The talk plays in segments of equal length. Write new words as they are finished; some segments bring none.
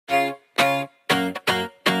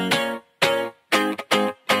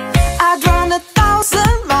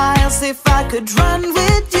if I could run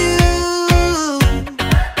with you.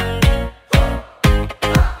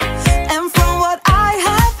 And from what I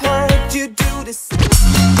have heard, you do the same.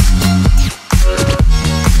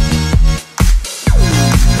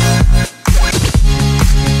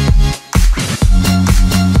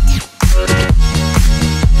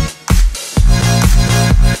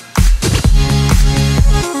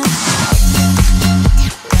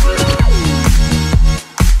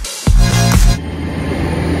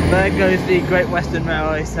 There goes the Great Western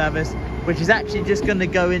Railway service, which is actually just going to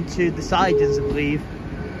go into the sidings, I believe,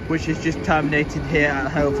 which is just terminated here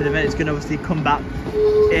at Hereford, and then it's going to obviously come back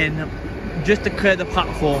in just to clear the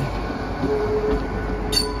platform.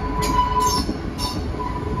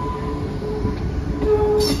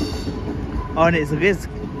 Oh, and it's Liz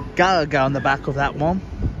Gallagher on the back of that one.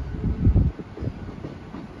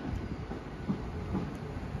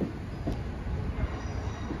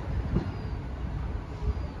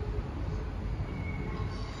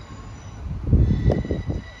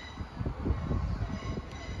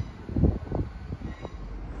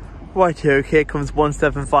 Right, here comes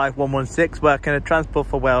 175116, working a Transport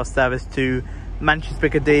for Wales service to Manchester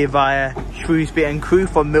Piccadilly via Shrewsbury and Crewe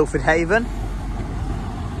from Milford Haven.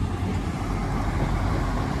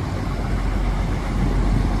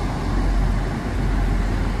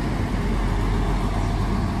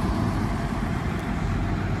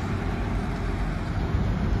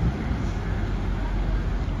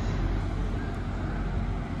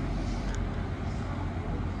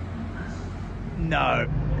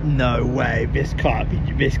 No way, this can't be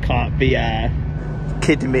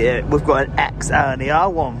kidding me. We've got an EX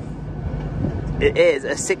LNER one. It is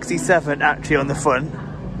a 67 actually on the front.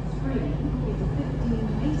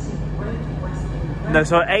 No,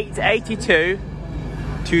 so 882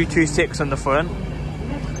 226 on the front.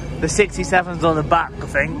 The 67's on the back, I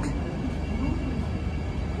think.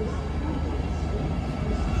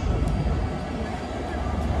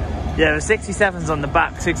 Yeah, the 67's on the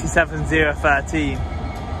back, 67013.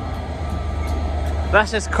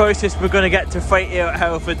 That's as closest we're going to get to freight here at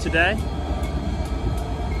Hereford today.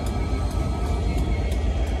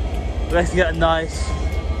 Let's get a nice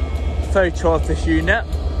photo of this unit.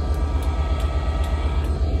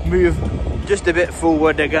 Move just a bit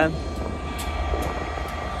forward again.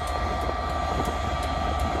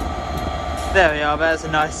 There we are, there's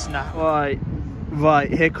a nice snap. Right,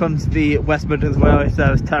 here comes the West Midlands Railway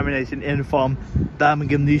Service termination in from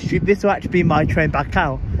Birmingham New Street. This will actually be my train back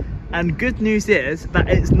out. And good news is that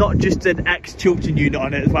it's not just an ex-Chiltern unit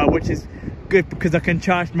on it as well, which is good because I can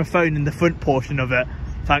charge my phone in the front portion of it,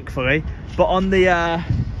 thankfully. But on the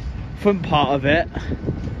front part of it,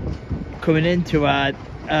 coming into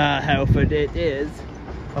Hereford, it is...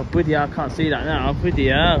 Oh, bloody hell, I can't see that now. Bloody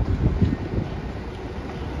hell.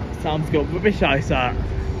 Sounds got rubbish ice that.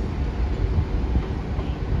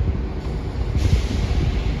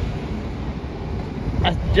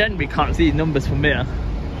 I generally can't see the numbers from here.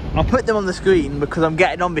 I'll put them on the screen because I'm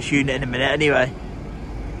getting on this unit in a minute anyway.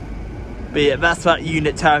 But yeah, that's that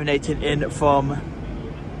unit terminating in from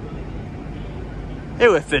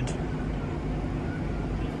Hereford.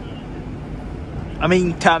 I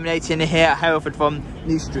mean terminating here at Hereford from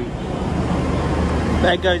New Street.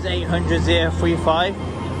 There goes 800 035.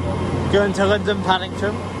 Going to London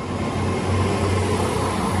Paddington.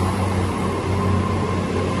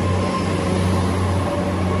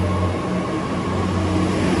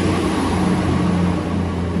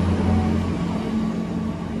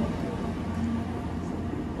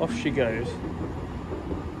 Off she goes.